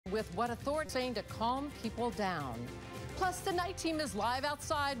with what authorities are saying to calm people down. Plus, the night team is live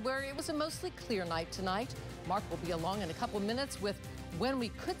outside where it was a mostly clear night tonight. Mark will be along in a couple minutes with when we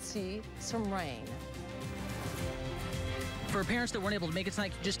could see some rain. For parents that weren't able to make it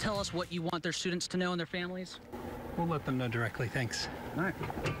tonight, just tell us what you want their students to know and their families. We'll let them know directly. Thanks. All right.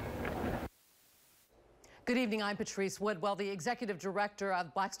 Good evening, I'm Patrice Wood. Well, the executive director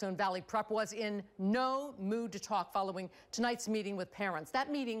of Blackstone Valley Prep was in no mood to talk following tonight's meeting with parents.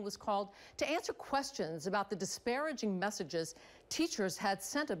 That meeting was called to answer questions about the disparaging messages teachers had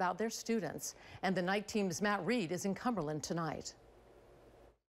sent about their students. And the night team's Matt Reed is in Cumberland tonight.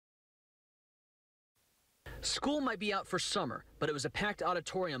 School might be out for summer, but it was a packed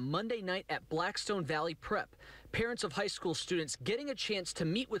auditorium Monday night at Blackstone Valley Prep. Parents of high school students getting a chance to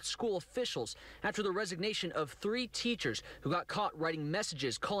meet with school officials after the resignation of 3 teachers who got caught writing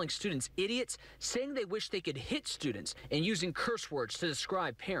messages calling students idiots, saying they wish they could hit students, and using curse words to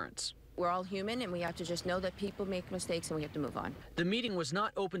describe parents. We're all human, and we have to just know that people make mistakes and we have to move on. The meeting was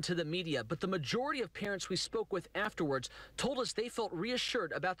not open to the media, but the majority of parents we spoke with afterwards told us they felt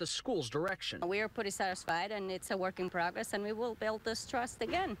reassured about the school's direction. We are pretty satisfied, and it's a work in progress, and we will build this trust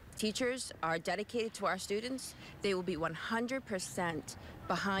again. Teachers are dedicated to our students. They will be 100%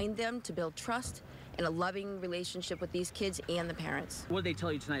 behind them to build trust and a loving relationship with these kids and the parents. What did they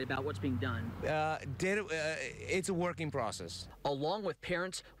tell you tonight about what's being done? It's a working process. Along with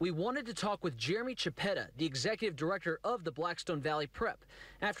parents, we wanted to talk with Jeremy Chiapetta, the executive director of the Blackstone Valley Prep.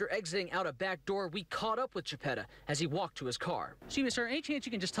 After exiting out a back door, we caught up with Chiapetta as he walked to his car. Excuse me, sir, any chance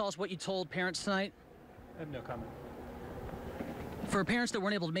you can just tell us what you told parents tonight? I have no comment. For parents that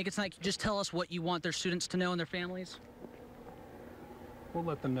weren't able to make it tonight, just tell us what you want their students to know and their families. We'll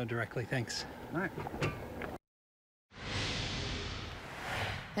let them know directly. Thanks. All right.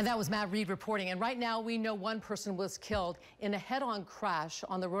 And that was Matt Reed reporting. And right now, we know one person was killed in a head-on crash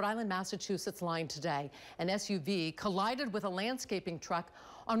on the Rhode Island-Massachusetts line today. An SUV collided with a landscaping truck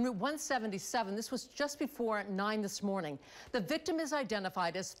on Route 177. This was just before 9 this morning. The victim is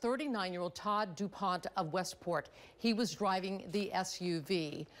identified as 39-year-old Todd DuPont of Westport. He was driving the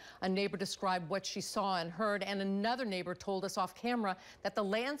SUV. A neighbor described what she saw and heard, and another neighbor told us off camera that the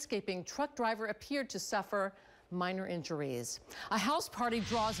landscaping truck driver appeared to suffer minor injuries. A house party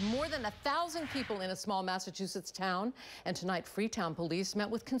draws more than 1,000 people in a small Massachusetts town. And tonight, Freetown police met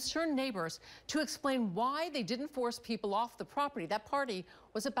with concerned neighbors to explain why they didn't force people off the property. That party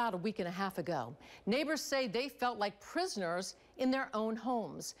was about a week and a half ago. Neighbors say they felt like prisoners in their own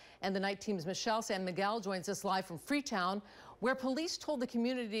homes. And the night team's Michelle San Miguel joins us live from Freetown, where police told the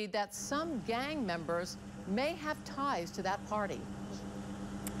community that some gang members may have ties to that party.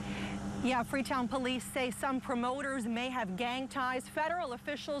 Yeah, Freetown police say some promoters may have gang ties. Federal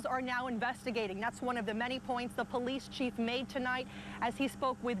officials are now investigating. That's one of the many points the police chief made tonight as he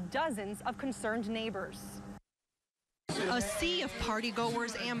spoke with dozens of concerned neighbors. A sea of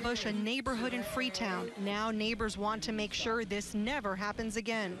partygoers ambush a neighborhood in Freetown. Now neighbors want to make sure this never happens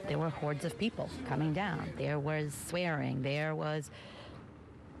again. There were hordes of people coming down. There was swearing. There was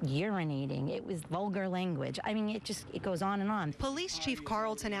urinating. It was vulgar language. I mean, it goes on and on. Police Chief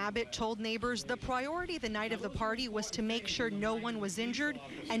Carlton Abbott told neighbors the priority the night of the party was to make sure no one was injured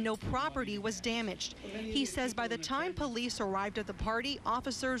and no property was damaged. He says by the time police arrived at the party,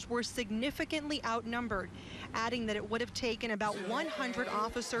 officers were significantly outnumbered, adding that it would have taken about 100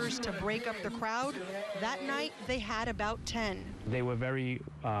 officers to break up the crowd. That night, they had about 10. They were very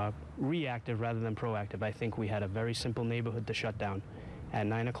reactive rather than proactive. I think we had a very simple neighborhood to shut down. At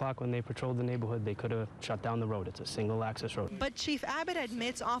 9 o'clock when they patrolled the neighborhood, they could have shut down the road. It's a single access road. But Chief Abbott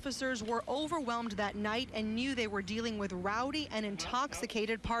admits officers were overwhelmed that night and knew they were dealing with rowdy and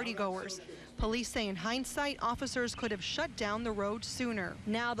intoxicated partygoers. Police say in hindsight, officers could have shut down the road sooner.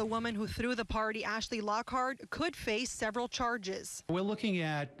 Now the woman who threw the party, Ashley Lockhart, could face several charges. We're looking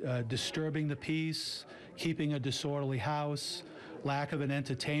at disturbing the peace, keeping a disorderly house, lack of an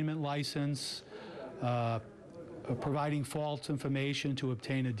entertainment license, providing false information to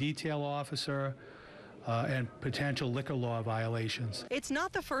obtain a detail officer, and potential liquor law violations. It's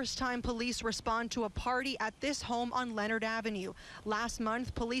not the first time police respond to a party at this home on Leonard Avenue. Last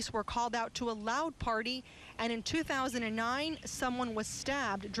month, police were called out to a loud party, and in 2009, someone was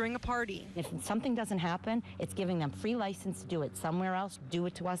stabbed during a party. If something doesn't happen, it's giving them free license to do it somewhere else, do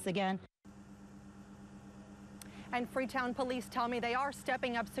it to us again. And Freetown police tell me they are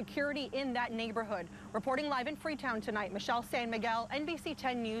stepping up security in that neighborhood. Reporting live in Freetown tonight, Michelle San Miguel, NBC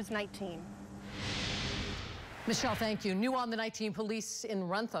 10 News 19. Michelle, thank you. New on the night team, police in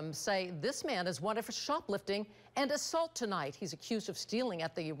Rentham say this man is wanted for shoplifting And assault tonight. He's accused of stealing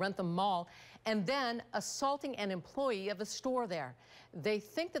at the Rentham Mall and then assaulting an employee of a store there. They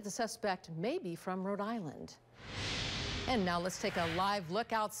think that the suspect may be from Rhode Island. And now let's take a live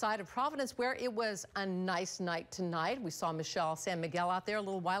look outside of Providence, where it was a nice night tonight. We saw Michelle San Miguel out there a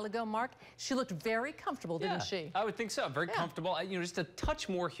little while ago, Mark. She looked very comfortable, didn't she? I would think so. Very comfortable. You know, just a touch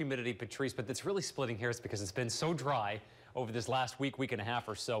more humidity, Patrice, but it's really splitting hairs because it's been so dry over this last week and a half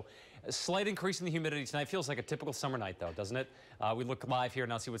or so. A slight increase in the humidity tonight. Feels like a typical summer night, though, doesn't it? We look live here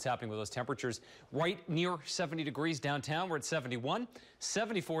now, see what's happening with those temperatures. Right near 70 degrees downtown. We're at 71.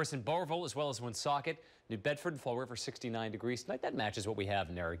 74 is in Bowerville, as well as Woonsocket. New Bedford and Fall River, 69 degrees tonight. That matches what we have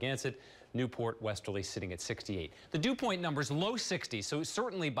in Narragansett. Newport, Westerly sitting at 68. The dew point numbers, low 60s, so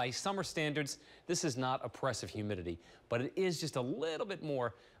certainly by summer standards, this is not oppressive humidity, but it is just a little bit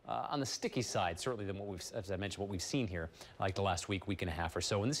more on the sticky side, certainly than what we've, as I mentioned, what we've seen here like the last week and a half or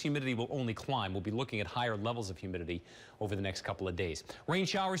so. And this humidity will only climb. We'll be looking at higher levels of humidity over the next couple of days. Rain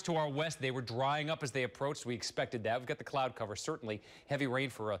showers to our west. They were drying up as they approached. We expected that. We've got the cloud cover, certainly heavy rain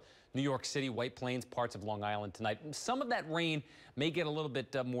for New York City, White Plains, parts of Long Island tonight. Some of that rain may get a little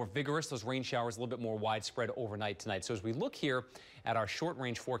bit more vigorous. Those rain showers a little bit more widespread overnight tonight. So as we look here at our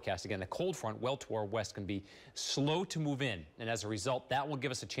short-range forecast, again, the cold front well to our west can be slow to move in. And as a result, that will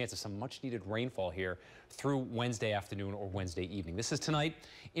give us a chance of some much-needed rainfall here through Wednesday afternoon or Wednesday evening. This is tonight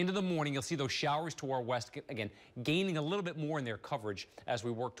into the morning. You'll see those showers to our west, again, gaining a little bit more in their coverage as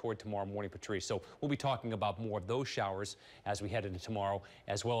we work toward tomorrow morning, Patrice. So we'll be talking about more of those showers as we head into tomorrow,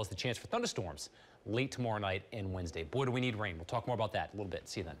 as well as the chance for thunderstorms late tomorrow night and Wednesday. Boy, do we need rain. We'll talk more about that a little bit.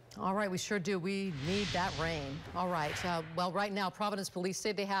 See you then. All right, we sure do. We need that rain. All right. Well, right now, Providence police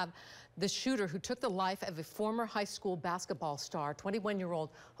say they have the shooter who took the life of a former high school basketball star. 21-year-old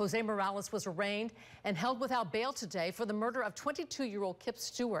Jose Morales was arraigned and held without bail today for the murder of 22-year-old Kip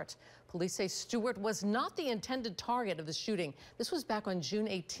Stewart. Police say Stewart was not the intended target of the shooting. This was back on June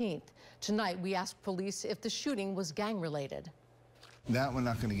 18th. Tonight, we asked police if the shooting was gang-related. That we're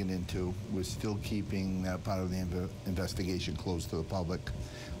not going to get into. We're still keeping that part of the investigation closed to the public.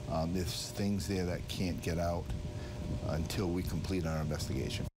 There's things there that can't get out until we complete our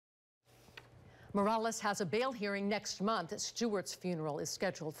investigation. Morales has a bail hearing next month. Stewart's funeral is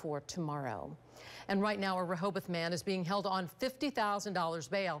scheduled for tomorrow. And right now, a Rehoboth man is being held on $50,000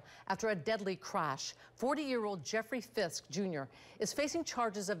 bail after a deadly crash. 40-year-old Jeffrey Fisk, Jr. is facing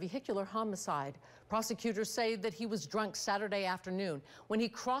charges of vehicular homicide. Prosecutors say that he was drunk Saturday afternoon when he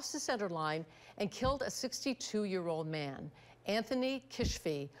crossed the center line and killed a 62-year-old man. Anthony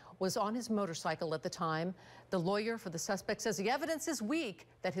Kishfi was on his motorcycle at the time. The lawyer for the suspect says the evidence is weak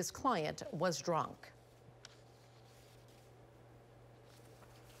that his client was drunk.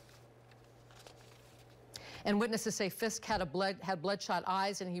 And witnesses say Fisk had bloodshot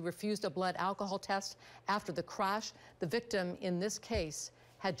eyes and he refused a blood alcohol test after the crash. The victim in this case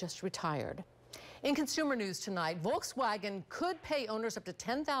had just retired. In consumer news tonight, Volkswagen could pay owners up to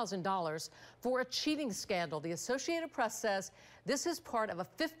 $10,000 for a cheating scandal. The Associated Press says this is part of a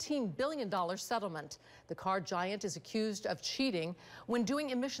 $15 billion settlement. The car giant is accused of cheating when doing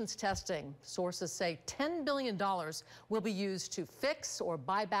emissions testing. Sources say $10 billion will be used to fix or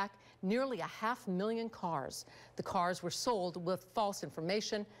buy back nearly 500,000 cars. The cars were sold with false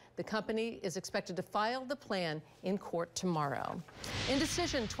information. The company is expected to file the plan in court tomorrow. In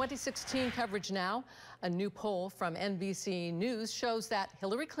Decision 2016 coverage now, a new poll from NBC News shows that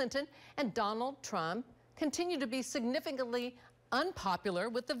Hillary Clinton and Donald Trump continue to be significantly unpopular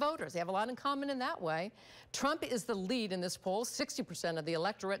with the voters. They have a lot in common in that way. Trump is the lead in this poll. 60% of the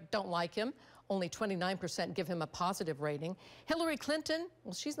electorate don't like him. Only 29% give him a positive rating. Hillary Clinton,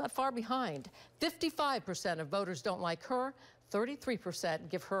 well, she's not far behind. 55% of voters don't like her. 33%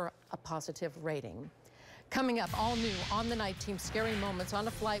 give her a positive rating. Coming up, all new On the Night team, scary moments on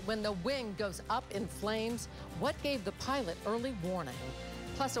a flight when the wing goes up in flames. What gave the pilot early warning?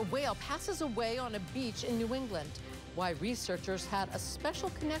 Plus, a whale passes away on a beach in New England. Why researchers had a special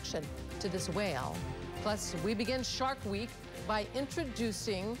connection to this whale. Plus, we begin Shark Week by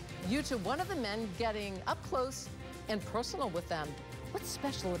introducing you to one of the men, getting up close and personal with them. What's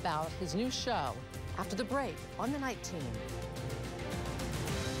special about his new show? After the break, On the Night team.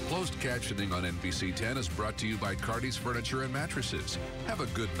 Closed captioning on NBC 10 is brought to you by Cardi's Furniture and Mattresses. Have a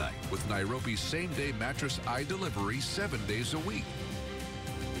good night with Nairobi's same-day mattress delivery 7 days a week.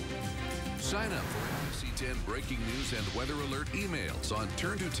 Sign up for NBC 10 breaking news and weather alert emails on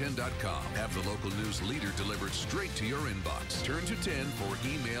turnto10.com. Have the local news leader delivered straight to your inbox. Turn to 10 for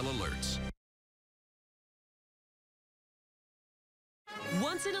email alerts.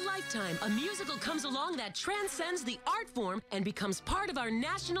 Once in a lifetime, a musical comes along that transcends the art form and becomes part of our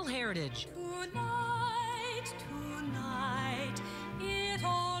national heritage. Tonight,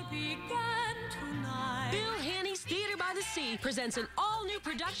 Sea presents an all-new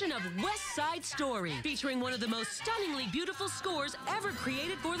production of West Side Story, featuring one of the most stunningly beautiful scores ever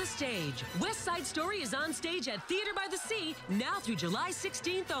created for the stage. West Side Story is on stage at Theater by the Sea now through July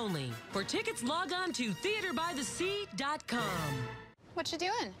 16th only. For tickets, log on to theaterbythesea.com. What you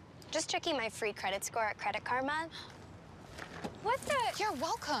doing? Just checking my free credit score at Credit Karma. What the? You're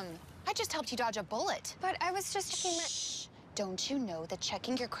welcome. I just helped you dodge a bullet. But I was just checking my... Shh. Don't you know that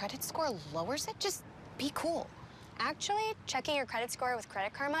checking your credit score lowers it? Just be cool. Actually, checking your credit score with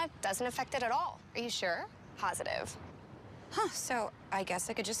Credit Karma doesn't affect it at all. Are you sure? Positive. Huh, so I guess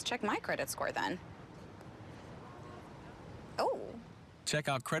I could just check my credit score then. Oh. Check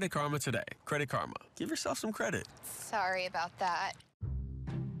out Credit Karma today. Credit Karma. Give yourself some credit. Sorry about that.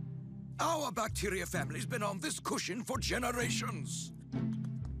 Our bacteria family's been on this cushion for generations.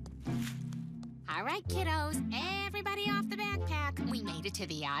 All right, kiddos, everybody off the backpack. We made it to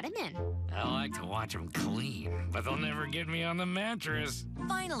the ottoman. I like to watch them clean, but they'll never get me on the mattress.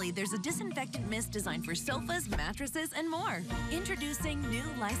 Finally, there's a disinfectant mist designed for sofas, mattresses, and more. Introducing new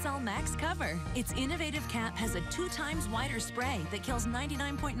Lysol Max Cover. Its innovative cap has a 2 times wider spray that kills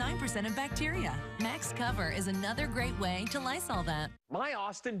 99.9% of bacteria. Max Cover is another great way to Lysol that. My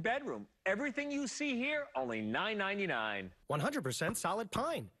Austin bedroom. Everything you see here, only $9.99. 100% solid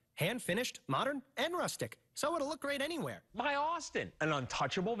pine. Hand-finished, modern, and rustic, so it'll look great anywhere. My Austin, an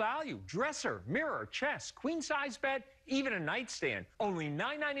untouchable value. Dresser, mirror, chest, queen-size bed, even a nightstand. Only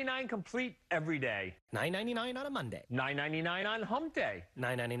 $9.99 complete every day. $9.99 on a Monday. $9.99 on Hump Day.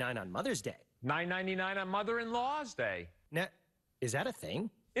 $9.99 on Mother's Day. $9.99 on Mother-in-Law's Day. Now, is that a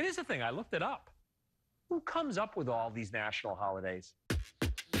thing? It is a thing. I looked it up. Who comes up with all these national holidays?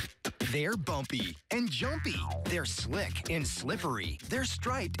 They're bumpy and jumpy. They're slick and slippery. They're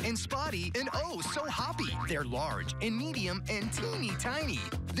striped and spotty and oh so hoppy. They're large and medium and teeny tiny.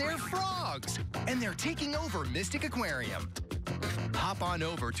 They're frogs, and they're taking over Mystic Aquarium. Hop on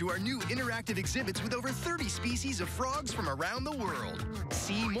over to our new interactive exhibits with over 30 species of frogs from around the world.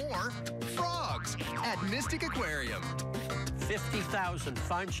 See more frogs at Mystic Aquarium. 50,000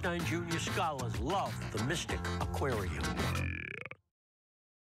 Feinstein Junior scholars love the Mystic Aquarium.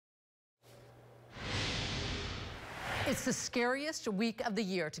 It's the scariest week of the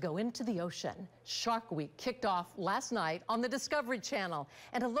year to go into the ocean. Shark Week kicked off last night on the Discovery Channel,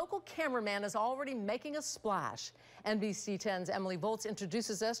 and a local cameraman is already making a splash. NBC 10's Emily Volz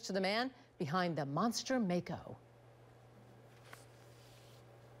introduces us to the man behind the monster Mako.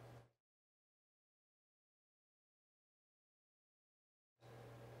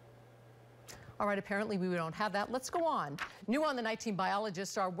 All right, apparently we don't have that. Let's go on. New on the night team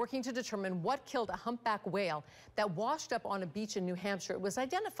biologists are working to determine what killed a humpback whale that washed up on a beach in New Hampshire. It was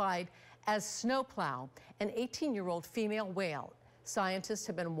identified as Snowplow, an 18-year-old female whale. Scientists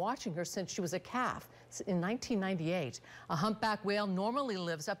have been watching her since she was a calf in 1998. A humpback whale normally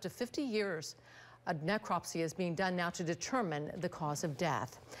lives up to 50 years. A necropsy is being done now to determine the cause of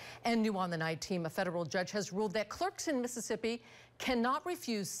death. And new on the night team, a federal judge has ruled that clerks in Mississippi cannot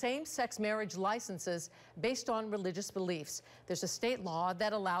refuse same-sex marriage licenses based on religious beliefs. There's a state law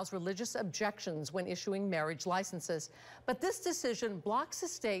that allows religious objections when issuing marriage licenses. But this decision blocks the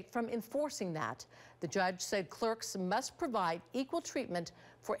state from enforcing that. The judge said clerks must provide equal treatment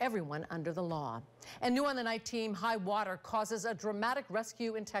for everyone under the law. And new on the night team, high water causes a dramatic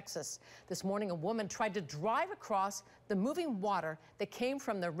rescue in Texas. This morning, a woman tried to drive across the moving water that came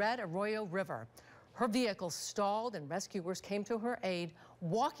from the Red Arroyo River. Her vehicle stalled and rescuers came to her aid,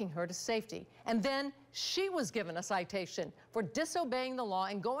 walking her to safety. And then she was given a citation for disobeying the law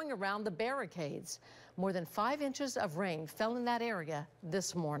and going around the barricades. More than 5 inches of rain fell in that area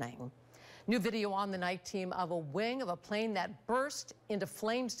this morning. New video on the night team of a wing of a plane that burst into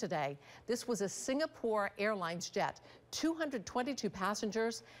flames today. This was a Singapore Airlines jet. 222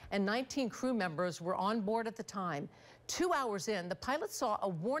 passengers and 19 crew members were on board at the time. 2 hours in, the pilot saw a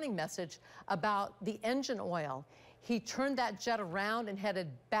warning message about the engine oil. He turned that jet around and headed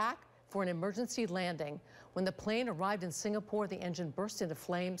back for an emergency landing. When the plane arrived in Singapore, the engine burst into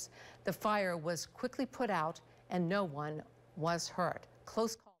flames. The fire was quickly put out and no one was hurt.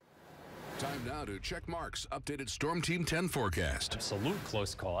 Close call. Time now to check Mark's updated Storm Team 10 forecast. Absolute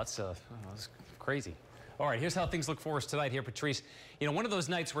close call. That's crazy. All right, here's how things look for us tonight here, Patrice. You know, one of those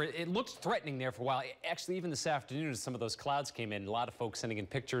nights where it looked threatening there for a while. Actually, even this afternoon, as some of those clouds came in, a lot of folks sending in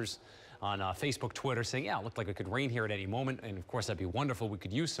pictures on Facebook, Twitter, saying, yeah, it looked like it could rain here at any moment. And, of course, that'd be wonderful. We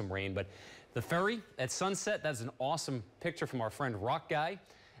could use some rain. But the ferry at sunset, that's an awesome picture from our friend Rock Guy.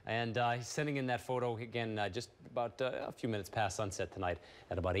 And he's sending in that photo, again, just about a few minutes past sunset tonight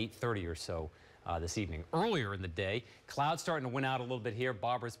at about 8:30 or so this evening. Earlier in the day, clouds starting to win out a little bit here.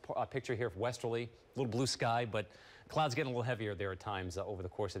 Barbara's picture here of westerly, a little blue sky, but Clouds getting a little heavier there at times over the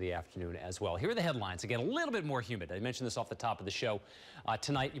course of the afternoon as well. Here are the headlines. Again, a little bit more humid. I mentioned this off the top of the show.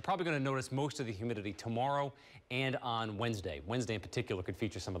 Tonight, you're probably going to notice most of the humidity tomorrow and on Wednesday. Wednesday in particular could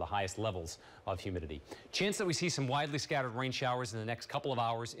feature some of the highest levels of humidity. Chance that we see some widely scattered rain showers in the next couple of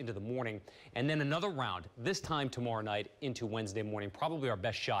hours into the morning, and then another round, this time tomorrow night into Wednesday morning. Probably our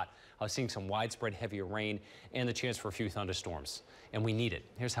best shot of seeing some widespread heavier rain and the chance for a few thunderstorms. And we need it.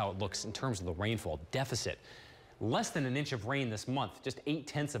 Here's how it looks in terms of the rainfall deficit. Less than an inch of rain this month, just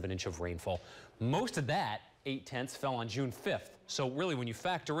 0.8 of an inch of rainfall. Most of that, 0.8, fell on June 5th. So really, when you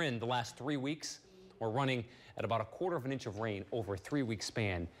factor in the last 3 weeks, we're running at about 1/4 of an inch of rain over a 3-week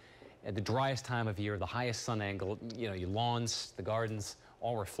span. At the driest time of year, the highest sun angle, you know, your lawns, the gardens,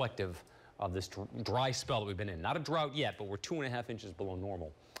 all reflective of this dry spell that we've been in. Not a drought yet, but we're 2.5 inches below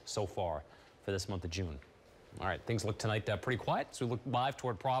normal so far for this month of June. All right, things look tonight pretty quiet as we look live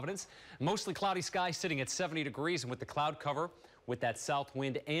toward Providence. Mostly cloudy skies sitting at 70 degrees, and with the cloud cover, with that south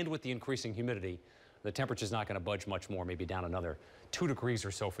wind, and with the increasing humidity, the temperature's not going to budge much more, maybe down another 2 degrees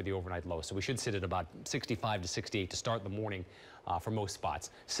or so for the overnight low. So we should sit at about 65 to 68 to start the morning for most spots.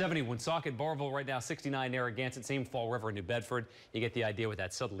 70 Woonsocket, Barville right now, 69 Narragansett, same Fall River in New Bedford. You get the idea with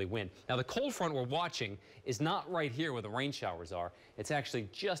that southerly wind. Now the cold front we're watching is not right here where the rain showers are. It's actually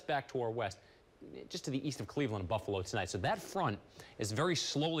just back to our west, just to the east of Cleveland and Buffalo tonight. So that front is very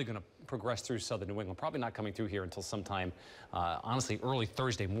slowly going to progress through southern New England, probably not coming through here until sometime, honestly, early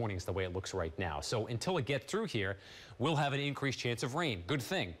Thursday morning is the way it looks right now. So until it gets through here, we'll have an increased chance of rain. Good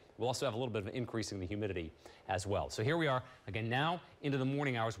thing. We'll also have a little bit of an increase in the humidity as well. So here we are, again, now into the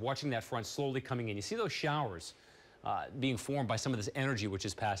morning hours, watching that front slowly coming in. You see those showers being formed by some of this energy which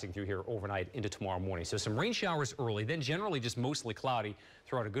is passing through here overnight into tomorrow morning. So some rain showers early, then generally just mostly cloudy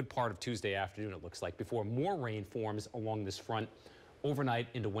throughout a good part of Tuesday afternoon, it looks like, before more rain forms along this front overnight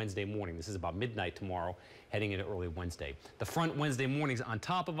into Wednesday morning. This is about midnight tomorrow, heading into early Wednesday. The front Wednesday morning's on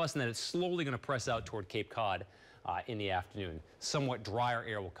top of us, and then it's slowly going to press out toward Cape Cod in the afternoon. Somewhat drier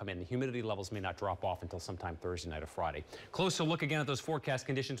air will come in. The humidity levels may not drop off until sometime Thursday night or Friday. Closer look again at those forecast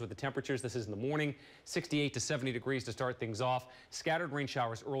conditions with the temperatures. This is in the morning, 68 to 70 degrees to start things off. Scattered rain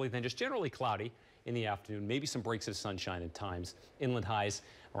showers early, then just generally cloudy in the afternoon. Maybe some breaks of sunshine at times. Inland highs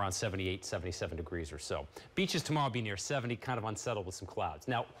around 78, 77 degrees or so. Beaches tomorrow be near 70, kind of unsettled with some clouds.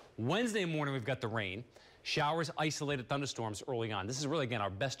 Now, Wednesday morning, we've got the rain. Showers, isolated thunderstorms early on. This is really, again,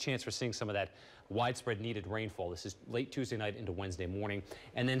 our best chance for seeing some of that widespread needed rainfall. This is late Tuesday night into Wednesday morning.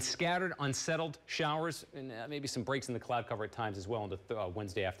 And then scattered, unsettled showers and maybe some breaks in the cloud cover at times as well into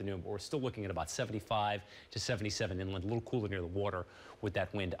Wednesday afternoon. But we're still looking at about 75 to 77 inland, a little cooler near the water with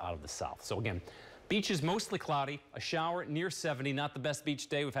that wind out of the south. So again, beaches mostly cloudy, a shower near 70, not the best beach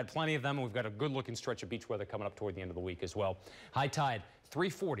day. We've had plenty of them, and we've got a good-looking stretch of beach weather coming up toward the end of the week as well. High tide,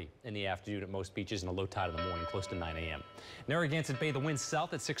 3:40 in the afternoon at most beaches, and a low tide in the morning, close to 9 a.m. Narragansett Bay, the wind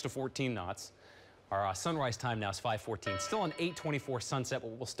south at 6 to 14 knots. Our sunrise time now is 5:14. Still an 8:24 sunset,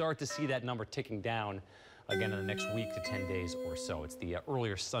 but we'll start to see that number ticking down again in the next week to 10 days or so. It's the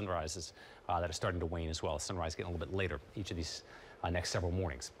earlier sunrises that are starting to wane as well. Sunrise getting a little bit later each of these next several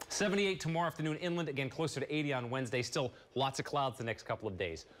mornings. 78 tomorrow afternoon inland, again closer to 80 on Wednesday. Still lots of clouds the next couple of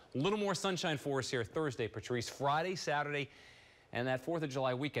days. A little more sunshine for us here Thursday, Patrice. Friday, Saturday, and that 4th of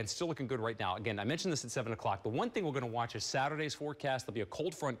July weekend still looking good right now. Again, I mentioned this at 7 o'clock. The one thing we're going to watch is Saturday's forecast. There'll be a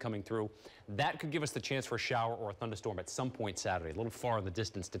cold front coming through. That could give us the chance for a shower or a thunderstorm at some point Saturday. A little far in the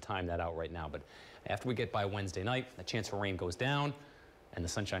distance to time that out right now. But after we get by Wednesday night, the chance for rain goes down and the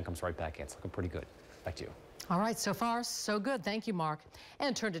sunshine comes right back in. It's looking pretty good. Back to you. All right, so far, so good. Thank you, Mark.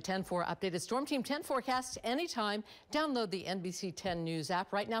 And turn to 10 for updated Storm Team 10 forecasts anytime. Download the NBC 10 News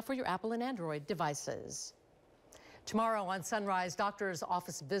app right now for your Apple and Android devices. Tomorrow on Sunrise, doctors'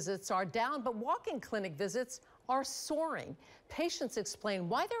 office visits are down, but walk-in clinic visits are soaring. Patients explain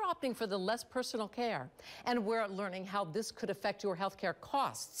why they're opting for the less personal care. And we're learning how this could affect your health care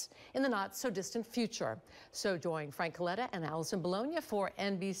costs in the not-so-distant future. So join Frank Coletta and Allison Bologna for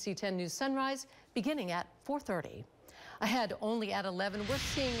NBC 10 News Sunrise, beginning at 4:30. Ahead, only at 11, we're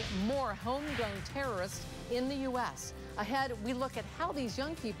seeing more homegrown terrorists in the U.S. Ahead, we look at how these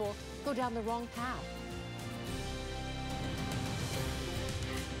young people go down the wrong path.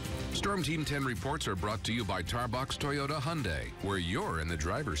 Storm Team 10 reports are brought to you by Tarbox Toyota Hyundai, where you're in the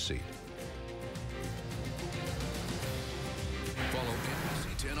driver's seat. Follow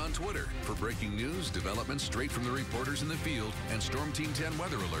NBC 10 on Twitter for breaking news, developments straight from the reporters in the field, and Storm Team 10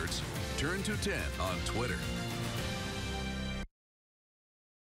 weather alerts. Turn to 10 on Twitter.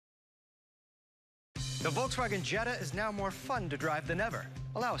 The Volkswagen Jetta is now more fun to drive than ever.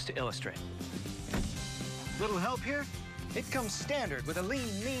 Allow us to illustrate. Little help here? It comes standard with a lean,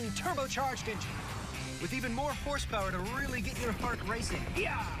 mean, turbocharged engine. with even more horsepower to really get your heart racing.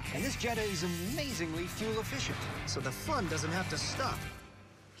 Yeah! And this Jetta is amazingly fuel efficient, so the fun doesn't have to stop.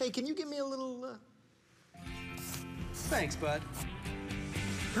 Hey, can you give me a little, Thanks, bud.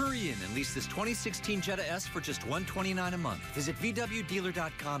 Hurry in and lease this 2016 Jetta S for just $129 a month. Visit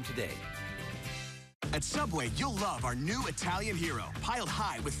VWDealer.com today. At Subway, you'll love our new Italian hero, piled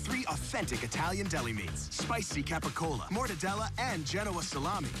high with 3 authentic Italian deli meats. Spicy capicola, mortadella, and Genoa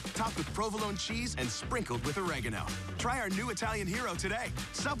salami, topped with provolone cheese and sprinkled with oregano. Try our new Italian hero today.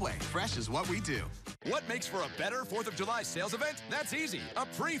 Subway, fresh is what we do. What makes for a better 4th of July sales event? That's easy. A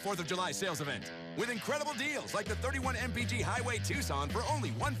pre-4th of July sales event. With incredible deals like the 31 MPG Highway Tucson for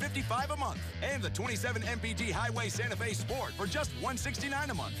only $155 a month. And the 27 MPG Highway Santa Fe Sport for just $169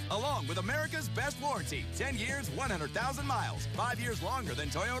 a month. Along with America's best warranty. 10 years, 100,000 miles. 5 years longer than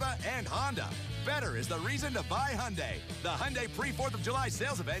Toyota and Honda. Better is the reason to buy Hyundai. The Hyundai pre-4th of July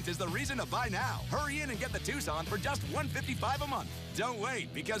sales event is the reason to buy now. Hurry in and get the Tucson for just $155 a month. Don't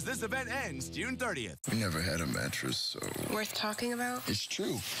wait, because this event ends June 30th. We never had a mattress, so... Worth talking about? It's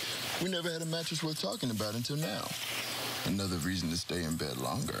true. We never had a mattress worth talking about until now. Another reason to stay in bed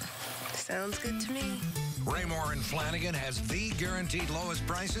longer. Sounds good to me. Raymore and Flanigan has the guaranteed lowest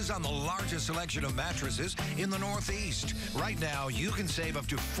prices on the largest selection of mattresses in the Northeast. Right now, you can save up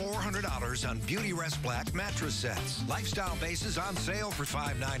to $400 on Beauty Rest Black mattress sets. Lifestyle bases on sale for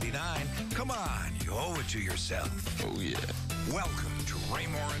 $599. Come on, you owe it to yourself. Oh, yeah. Welcome to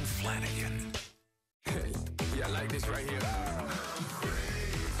Raymore and Flanigan. Hey, yeah, I like this right here.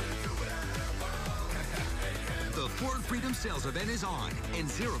 The Ford Freedom Sales Event is on, and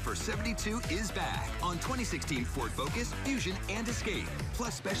 0 for 72 is back on 2016 Ford Focus, Fusion, and Escape.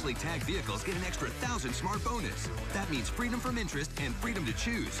 Plus, specially tagged vehicles get an extra 1,000 smart bonus. That means freedom from interest and freedom to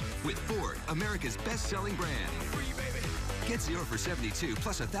choose with Ford, America's best-selling brand. Get 0 for 72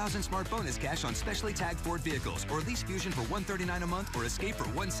 plus 1,000 smart bonus cash on specially tagged Ford vehicles, or lease Fusion for $139 a month or Escape for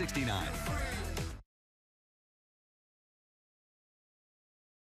 $169.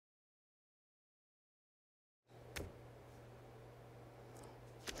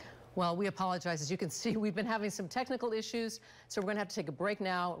 Well, we apologize. As you can see, we've been having some technical issues, so we're going to have to take a break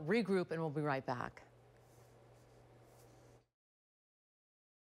now, regroup, and we'll be right back.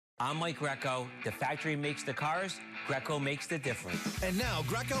 I'm Mike Greco. The factory makes the cars, Greco makes the difference. And now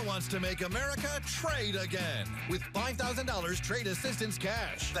Greco wants to make America trade again with $5,000 trade assistance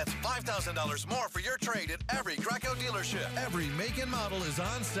cash. That's $5,000 more for your trade at every Greco dealership. Every make and model is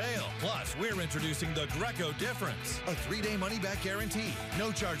on sale. Plus, we're introducing the Greco Difference, a 3-day money-back guarantee,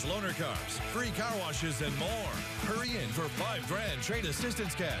 no-charge loaner cars, free car washes, and more. Hurry in for $5,000 trade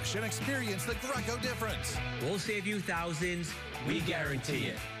assistance cash and experience the Greco Difference. We'll save you thousands. We guarantee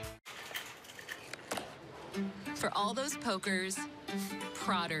it. For all those pokers,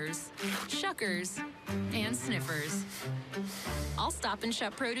 prodders, shuckers, and sniffers, I'll Stop and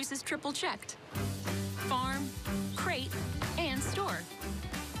Shop Produce is triple checked. Farm, crate, and store.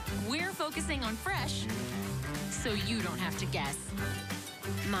 We're focusing on fresh, so you don't have to guess.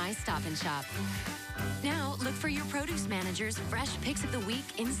 My Stop and Shop. Now look for your produce manager's fresh picks of the week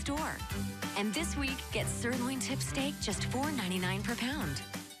in store. And this week, get sirloin tip steak just $4.99 per pound.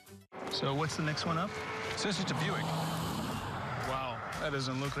 So what's the next one up? Says it's a Buick. Wow, that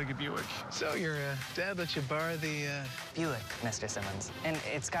doesn't look like a Buick. So your dad let you borrow the... Buick, Mr. Simmons. And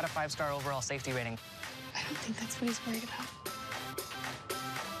it's got a 5-star overall safety rating. I don't think that's what he's worried about.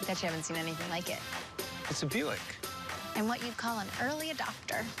 I bet you haven't seen anything like it. It's a Buick. And what you'd call an early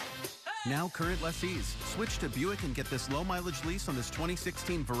adopter. Now current lessees, switch to Buick and get this low-mileage lease on this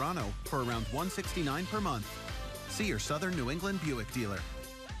 2016 Verano for around $169 per month. See your Southern New England Buick dealer.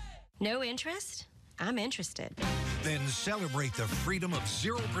 No interest? I'm interested. Then celebrate the freedom of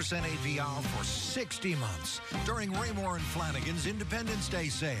 0% APR for 60 months during Raymore and Flanigan's Independence Day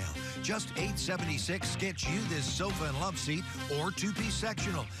sale. Just $876 gets you this sofa and love seat or 2-piece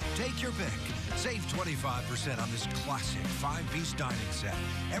sectional. Take your pick. Save 25% on this classic 5-piece dining set.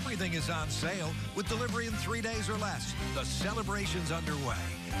 Everything is on sale with delivery in 3 days or less. The celebration's underway.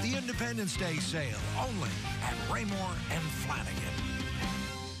 The Independence Day sale only at Raymore and Flanigan.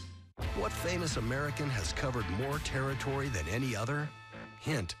 What famous American has covered more territory than any other?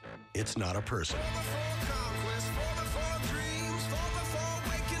 Hint, it's not a person.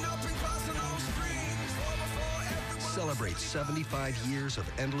 Celebrate 75 years of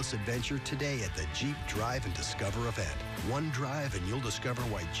endless adventure today at the Jeep Drive and Discover event. One drive and you'll discover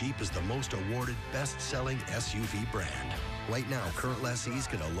why Jeep is the most awarded, best-selling SUV brand. Right now, current lessees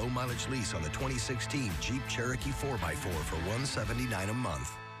get a low-mileage lease on the 2016 Jeep Cherokee 4x4 for $179 a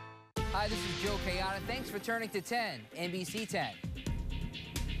month. Hi, this is Joe Kayana. Thanks for turning to 10, NBC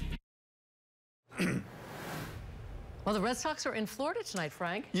 10. Well, the Red Sox are in Florida tonight,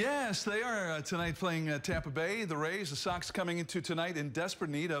 Frank. Yes, they are tonight playing Tampa Bay. The Rays, the Sox coming into tonight in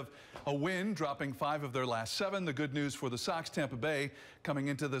desperate need of a win, dropping 5 of their last 7. The good news for the Sox, Tampa Bay, coming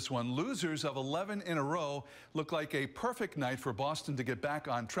into this one, losers of 11 in a row. Look like a perfect night for Boston to get back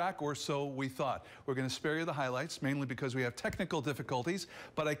on track, or so we thought. We're going to spare you the highlights, mainly because we have technical difficulties.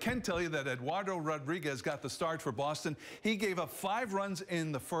 But I can tell you that Eduardo Rodriguez got the start for Boston. He gave up 5 runs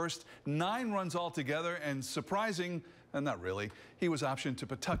in the first, 9 runs altogether, and surprising, and not really, he was optioned to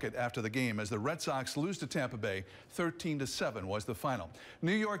Pawtucket after the game as the Red Sox lose to Tampa Bay. 13-7 was the final.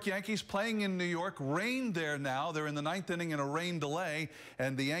 New York Yankees playing in New York. Rain there now. They're in the 9th inning in a rain delay,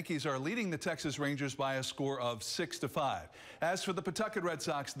 and the Yankees are leading the Texas Rangers by a score of 6-5. As for the Pawtucket Red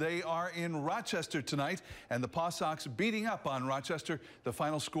Sox, they are in Rochester tonight, and the Paw Sox beating up on Rochester. The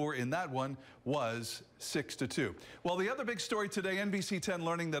final score in that one was 6-2. Well, the other big story today, NBC 10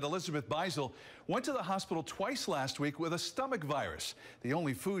 learning that Elizabeth Beisel went to the hospital twice last week with a stomach virus. The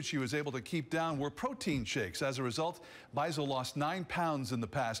only food she was able to keep down were protein shakes. As a result, Beisel lost 9 pounds in the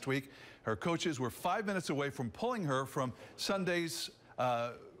past week. Her coaches were 5 minutes away from pulling her from Sunday's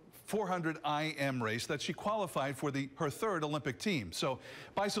 400 IM race that she qualified for her 3rd Olympic team. So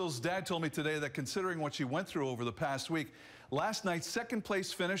Beisel's dad told me today that considering what she went through over the past week, last night's 2nd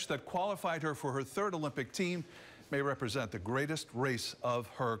place finish that qualified her for her 3rd Olympic team may represent the greatest race of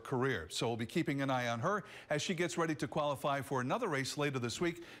her career. So we'll be keeping an eye on her as she gets ready to qualify for another race later this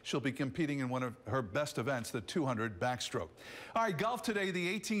week. She'll be competing in one of her best events, the 200 backstroke. All right, golf today.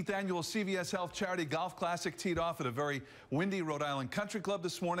 The 18th annual CVS Health Charity Golf Classic teed off at a very windy Rhode Island Country Club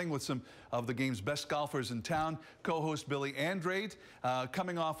this morning with some of the game's best golfers in town. Co-host Billy Andrade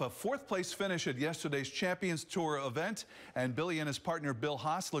coming off a 4th place finish at yesterday's Champions Tour event. And Billy and his partner Bill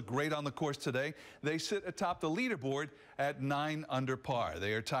Haas look great on the course today. They sit atop the leaderboard at 9 under par.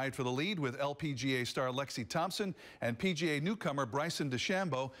 They are tied for the lead with LPGA star Lexi Thompson and PGA newcomer Bryson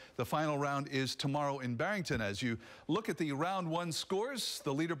DeChambeau. The final round is tomorrow in Barrington. As you look at the round 1 scores,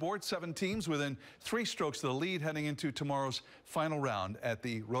 the leaderboard, 7 teams within 3 strokes of the lead heading into tomorrow's final round at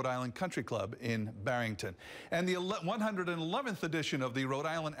the Rhode Island Country Club in Barrington. And the 111th edition of the Rhode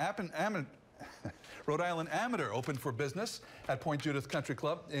Island Amateur opened for business at Point Judith Country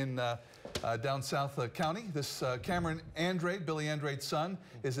Club in down South County. This Cameron Andrade, Billy Andrade's son,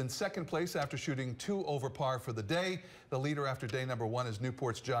 is in 2nd place after shooting 2 over par for the day. The leader after day number 1 is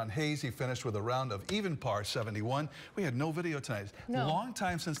Newport's John Hayes. He finished with a round of even par 71. We had no video tonight. No. Long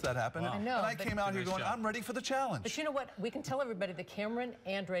time since that happened. Wow. I know, and I came out here going, I'm ready for the challenge. But you know what? We can tell everybody that Cameron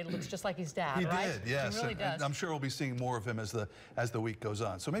Andrade looks just like his dad, he right? Did, yes. He really does. And I'm sure we'll be seeing more of him as the week goes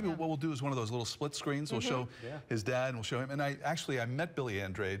on. So maybe what we'll do is one of those little split screens. We'll show his dad and we'll show him. And I met Billy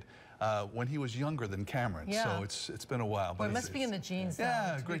Andrade when he was younger than Cameron. So it's been a while. But it must be in the genes.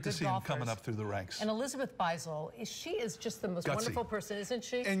 Yeah, great to see him coming up through the ranks. And Elizabeth Beisel, she is just the most wonderful person, isn't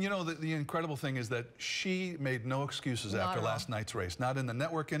she? And you know, the incredible thing is that she made no excuses after last night's race. Not in the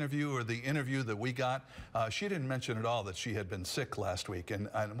network interview or the interview that we got. She didn't mention at all that she had been sick last week. And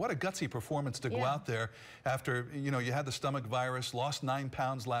what a gutsy performance to go out there after, you know, you had the stomach virus, lost 9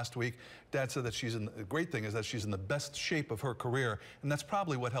 pounds last week. Dad said that the great thing is that she's in the best shape of her career, and that's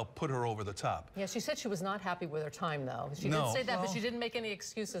probably what helped put her over the top. Yeah, she said she was not happy with her time, though. She did say that, but she didn't make any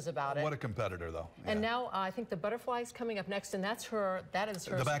excuses about it. What a competitor, though. And now I think the butterfly is coming up next, and that is her.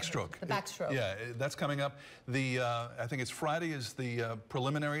 The backstroke. The backstroke. Yeah, that's coming up. I think it's Friday is the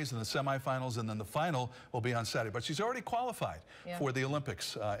preliminaries and the semifinals, and then the final will be on Saturday. But she's already qualified for the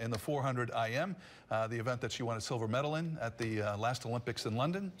Olympics in the 400 IM, the event that she won a silver medal in at the last Olympics in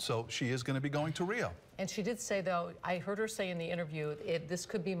London. So she is going to be going to Rio. And she did say, though, I heard her say in the interview, this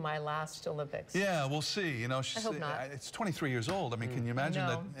could be my last Olympics. Yeah, we'll see. You know, I hope not. It's 23 years old. I mean, can you imagine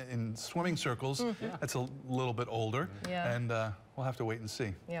that in swimming circles, that's a little bit older. Yeah. And we'll have to wait and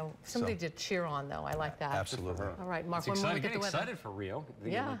see. Yeah, somebody to cheer on, though. I like that. Absolutely. All right, Mark, when we get excited for Rio,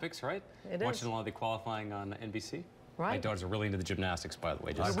 the Olympics, right? Watching a lot of the qualifying on NBC. Right. My daughters are really into the gymnastics, by the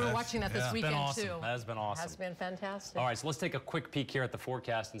way. We're watching that this weekend, too. That has been awesome. Has been fantastic. All right, so let's take a quick peek here at the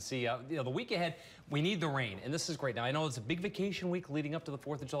forecast and see, you know, the week ahead, we need the rain, and this is great. Now, I know it's a big vacation week leading up to the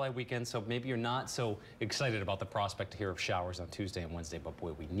 4th of July weekend, so maybe you're not so excited about the prospect here of showers on Tuesday and Wednesday, but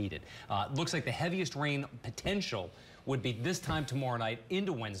boy, we need it. Looks like the heaviest rain potential would be this time tomorrow night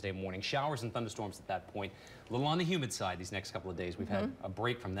into Wednesday morning. Showers and thunderstorms at that point. A little on the humid side these next couple of days. We've had a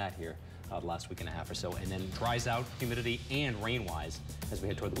break from that here the last week and a half or so, and then dries out humidity and rain-wise as we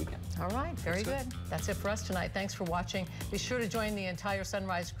head toward the weekend. All right, very good. That's it for us tonight. Thanks for watching. Be sure to join the entire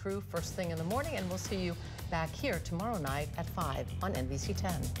Sunrise crew first thing in the morning, and we'll see you back here tomorrow night at 5 on NBC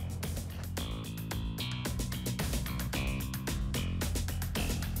 10.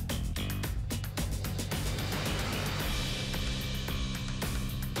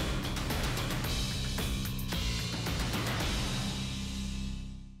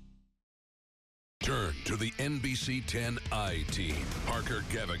 Turn to the NBC 10 I-Team. Parker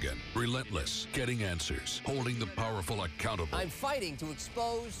Gavigan, relentless, getting answers, holding the powerful accountable. I'm fighting to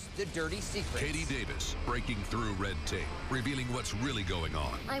expose the dirty secrets. Katie Davis, breaking through red tape, revealing what's really going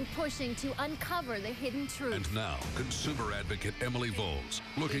on. I'm pushing to uncover the hidden truth. And now, consumer advocate Emily Voles,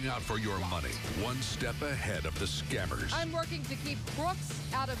 looking out for your money, one step ahead of the scammers. I'm working to keep crooks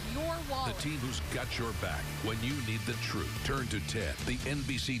out of your wallet. The team who's got your back when you need the truth. Turn to 10, the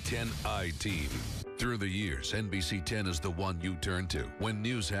NBC 10 I-Team. Through the years, NBC 10 is the one you turn to. When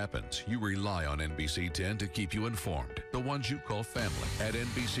news happens, you rely on NBC 10 to keep you informed. The ones you call family. At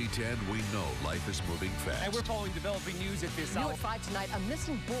NBC 10, we know life is moving fast. And we're following developing news at this hour. New at 5 tonight, a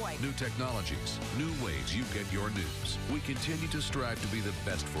missing boy. New technologies, new ways you get your news. We continue to strive to be the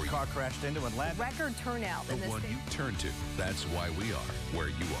best for you. Car crashed into Atlanta. Record turnout. The one you turn to. That's why we are where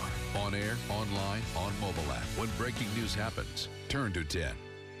you are. On air, online, on mobile app. When breaking news happens, turn to 10.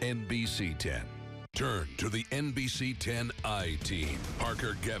 NBC 10. Turn to the NBC 10 I-Team.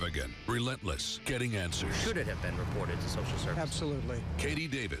 Parker Gavigan, relentless, getting answers. Should it have been reported to social services? Absolutely. Katie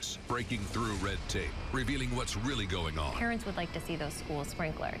Davis, breaking through red tape, revealing what's really going on. Parents would like to see those schools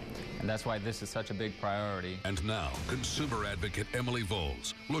sprinklered. And that's why this is such a big priority. And now, consumer advocate Emily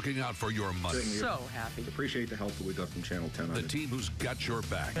Voles, looking out for your money. So happy. Appreciate the help that we got from Channel 10. The team who's got your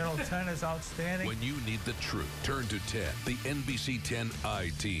back. Channel 10 is outstanding. When you need the truth, turn to 10, the NBC 10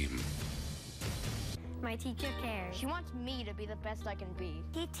 I-Team. My teacher cares. He wants me to be the best I can be.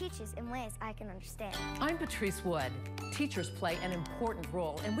 He teaches in ways I can understand. I'm Patrice Wood. Teachers play an important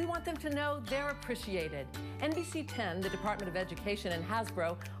role, and we want them to know they're appreciated. NBC 10, the Department of Education, and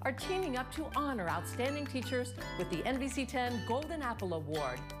Hasbro are teaming up to honor outstanding teachers with the NBC 10 Golden Apple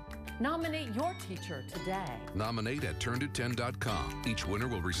Award. Nominate your teacher today. Nominate at turnto10.com. Each winner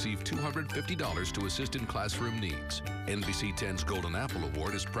will receive $250 to assist in classroom needs. NBC 10's Golden Apple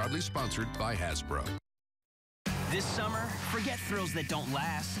Award is proudly sponsored by Hasbro. This summer, forget thrills that don't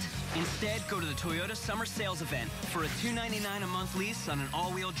last. Instead, go to the Toyota Summer Sales Event for a $299 a month lease on an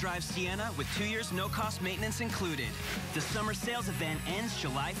all-wheel drive Sienna with 2 years no-cost maintenance included. The Summer Sales Event ends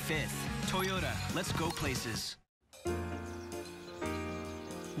July 5th. Toyota, let's go places.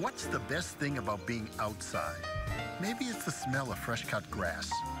 What's the best thing about being outside? Maybe it's the smell of fresh-cut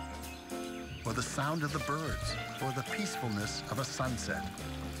grass, or the sound of the birds, or the peacefulness of a sunset.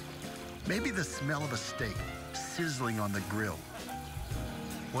 Maybe the smell of a steak sizzling on the grill,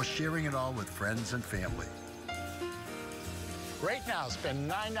 or sharing it all with friends and family. Right now, spend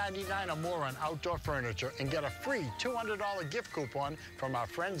 $9.99 or more on outdoor furniture and get a free $200 gift coupon from our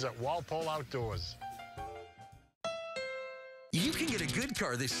friends at Walpole Outdoors. You can get a good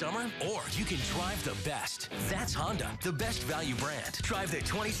car this summer, or you can drive the best. That's Honda, the best value brand. Drive the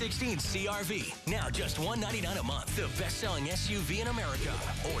 2016 CR-V, now just $199 a month. The best-selling SUV in America.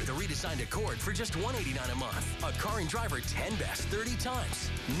 Or the redesigned Accord for just $189 a month. A car and driver 10 best 30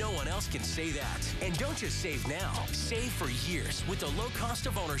 times. No one else can say that. And don't just save now. Save for years with the low cost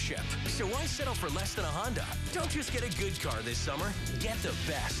of ownership. So why settle for less than a Honda? Don't just get a good car this summer. Get the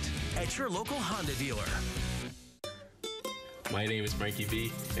best at your local Honda dealer. My name is Frankie B,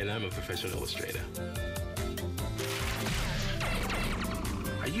 and I'm a professional illustrator.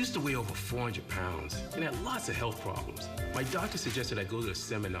 I used to weigh over 400 pounds and had lots of health problems. My doctor suggested I go to a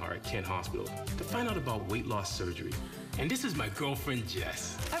seminar at Kent Hospital to find out about weight loss surgery. And this is my girlfriend,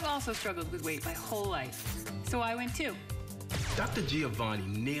 Jess. I've also struggled with weight my whole life, so I went too. Dr. Giovanni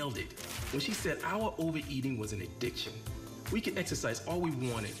nailed it when she said our overeating was an addiction. We could exercise all we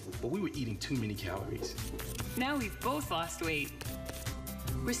wanted, but we were eating too many calories. Now we've both lost weight.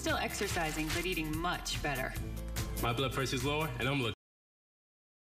 We're still exercising, but eating much better. My blood pressure's lower, and I'm looking